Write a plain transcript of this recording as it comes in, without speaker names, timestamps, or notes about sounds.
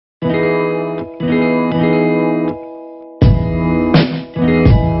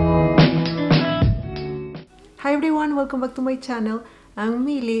welcome back to my channel. I'm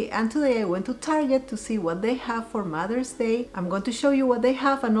Mily and today I went to Target to see what they have for Mother's Day. I'm going to show you what they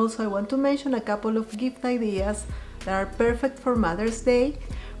have, and also I want to mention a couple of gift ideas that are perfect for Mother's Day.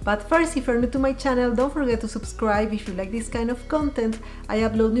 But first, if you're new to my channel, don't forget to subscribe if you like this kind of content. I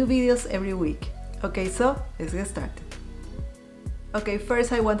upload new videos every week. Okay, so let's get started. Okay,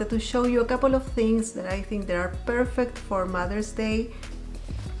 first I wanted to show you a couple of things that I think that are perfect for Mother's Day.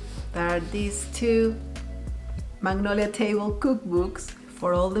 There are these two Magnolia Table cookbooks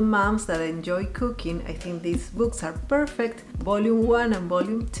for all the moms that enjoy cooking. I think these books are perfect. Volume 1 and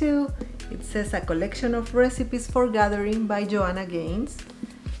Volume 2. It says a collection of recipes for gathering by Joanna Gaines.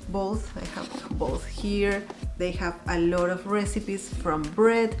 Both, I have both here. They have a lot of recipes from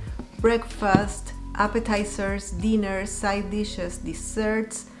bread, breakfast, appetizers, dinners, side dishes,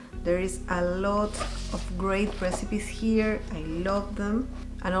 desserts. There is a lot of great recipes here. I love them.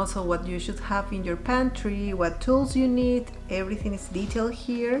 And also what you should have in your pantry, what tools you need, everything is detailed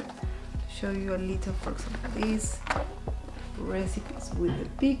here. To show you a little, for example, these recipes with the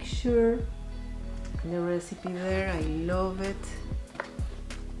picture. The recipe there, I love it.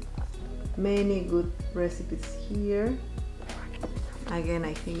 Many good recipes here. Again,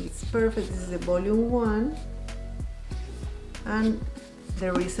 I think it's perfect. This is the Volume 1. And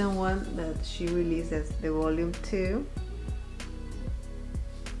the recent one that she released is the Volume 2.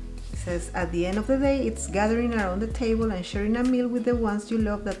 Says, at the end of the day, it's gathering around the table and sharing a meal with the ones you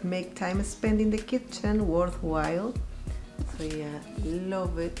love that make time spent in the kitchen worthwhile. So yeah,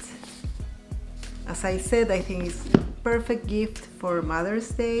 love it. As I said, I think it's a perfect gift for Mother's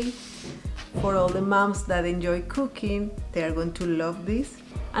Day. For all the moms that enjoy cooking, they are going to love this.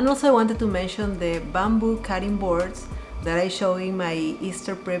 And also I wanted to mention the bamboo cutting boards that I showed in my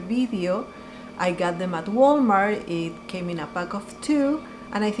Easter prep video. I got them at Walmart. It came in a pack of 2.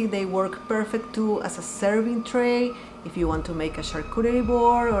 And I think they work perfect too as a serving tray. If you want to make a charcuterie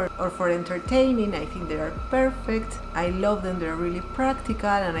board or for entertaining, I think they are perfect. I love them, they're really practical,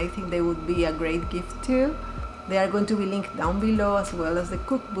 and I think they would be a great gift too. They are going to be linked down below, as well as the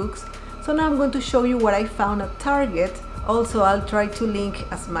cookbooks. So now I'm going to show you what I found at Target. Also, I'll try to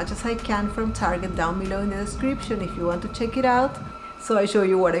link as much as I can from Target down below in the description if you want to check it out. So I show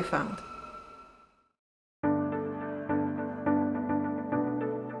you what I found.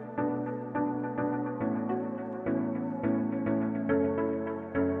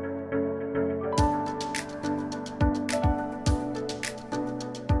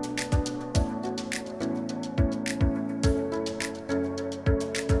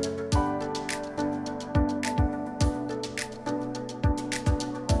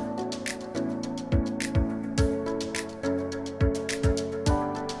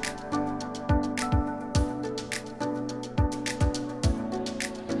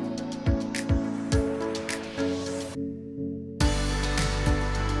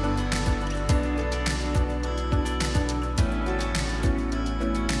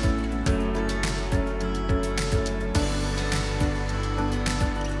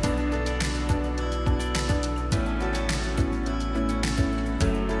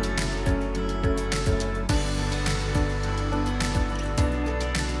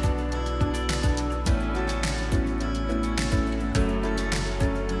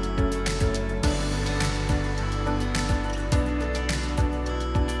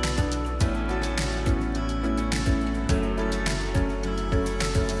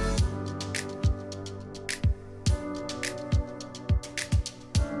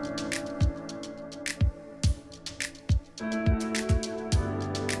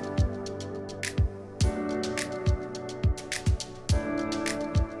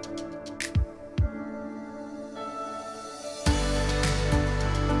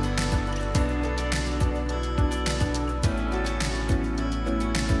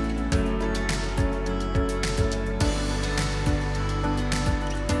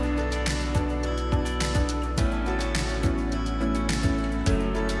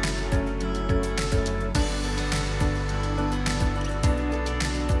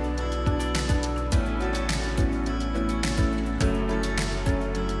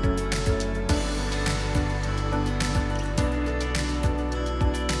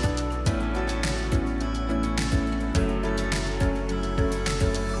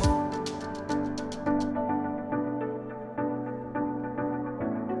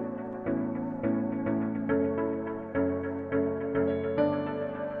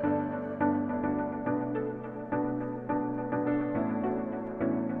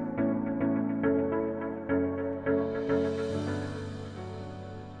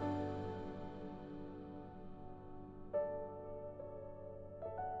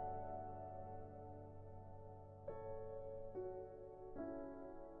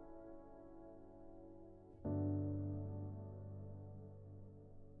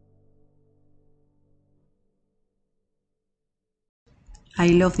 I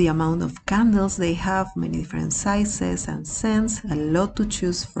love the amount of candles they have, many different sizes and scents, a lot to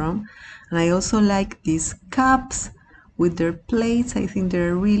choose from. And I also like these cups with their plates. I think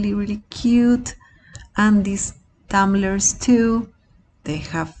they're really cute. And these tumblers too. They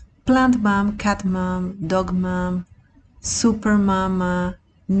have plant mom, cat mom, dog mom, super mama,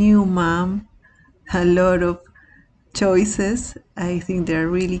 new mom, a lot of choices. I think they're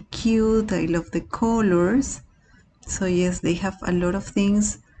really cute. I love the colors. So yes, they have a lot of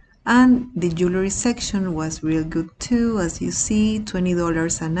things. And the jewelry section was real good too. As you see,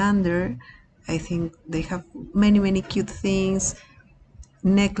 $20 and under. I think they have many cute things,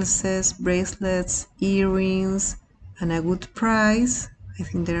 necklaces, bracelets, earrings, and a good price. I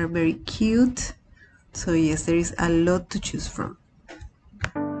think they are very cute. So yes, there is a lot to choose from.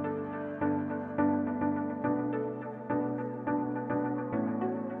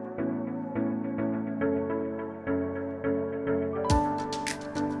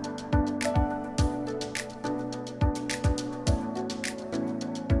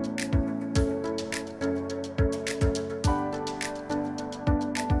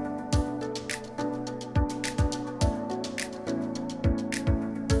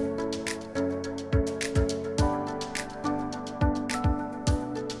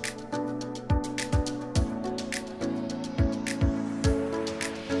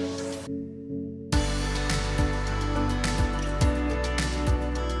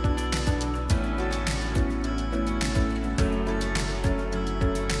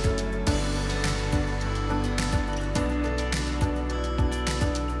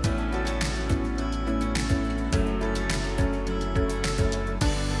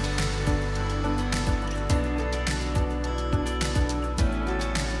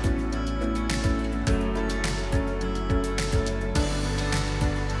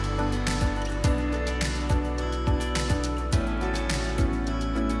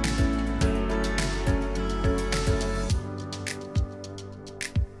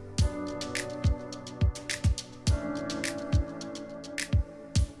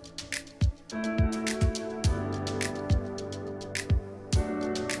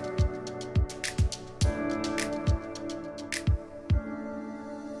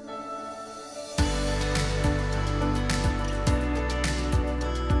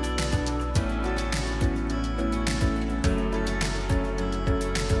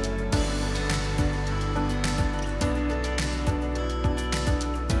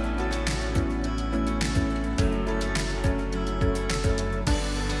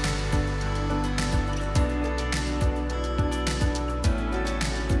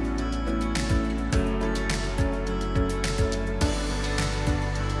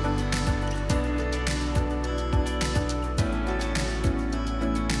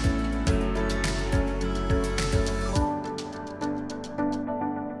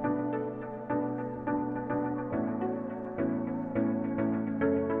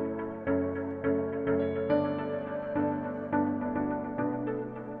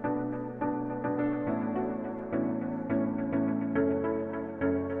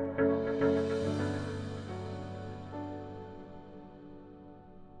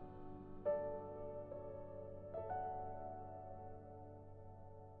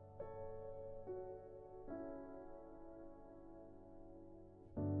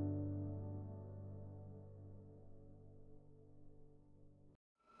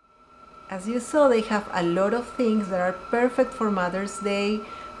 As you saw, they have a lot of things that are perfect for Mother's Day,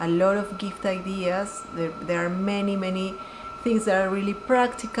 a lot of gift ideas. There are many things that are really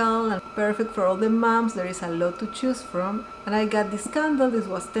practical and perfect for all the moms. There is a lot to choose from. And I got this candle. This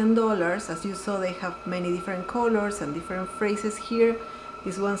was $10. As you saw, they have many different colors and different phrases here.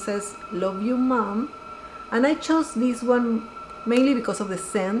 This one says, "Love you, Mom." And I chose this one mainly because of the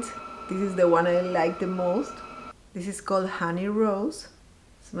scent. This is the one I like the most. This is called Honey Rose.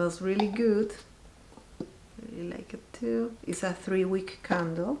 Smells really good. I really like it too. It's a 3-wick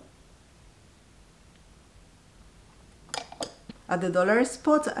candle. At the dollar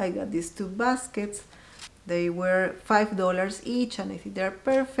spot, I got these 2 baskets. They were $5 each, and I think they're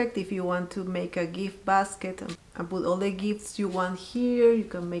perfect if you want to make a gift basket and put all the gifts you want here. You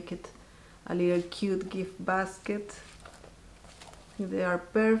can make it a little cute gift basket. I think they are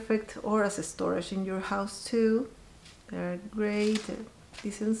perfect, or as a storage in your house too. They're great.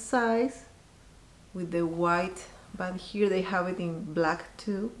 Decent size with the white band here. They have it in black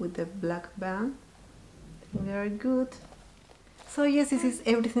too with the black band. I think they are good. So yes, this is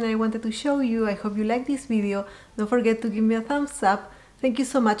everything I wanted to show you. I hope you liked this video. Don't forget to give me a thumbs up. Thank you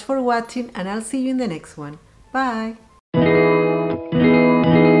so much for watching, and I'll see you in the next one. Bye!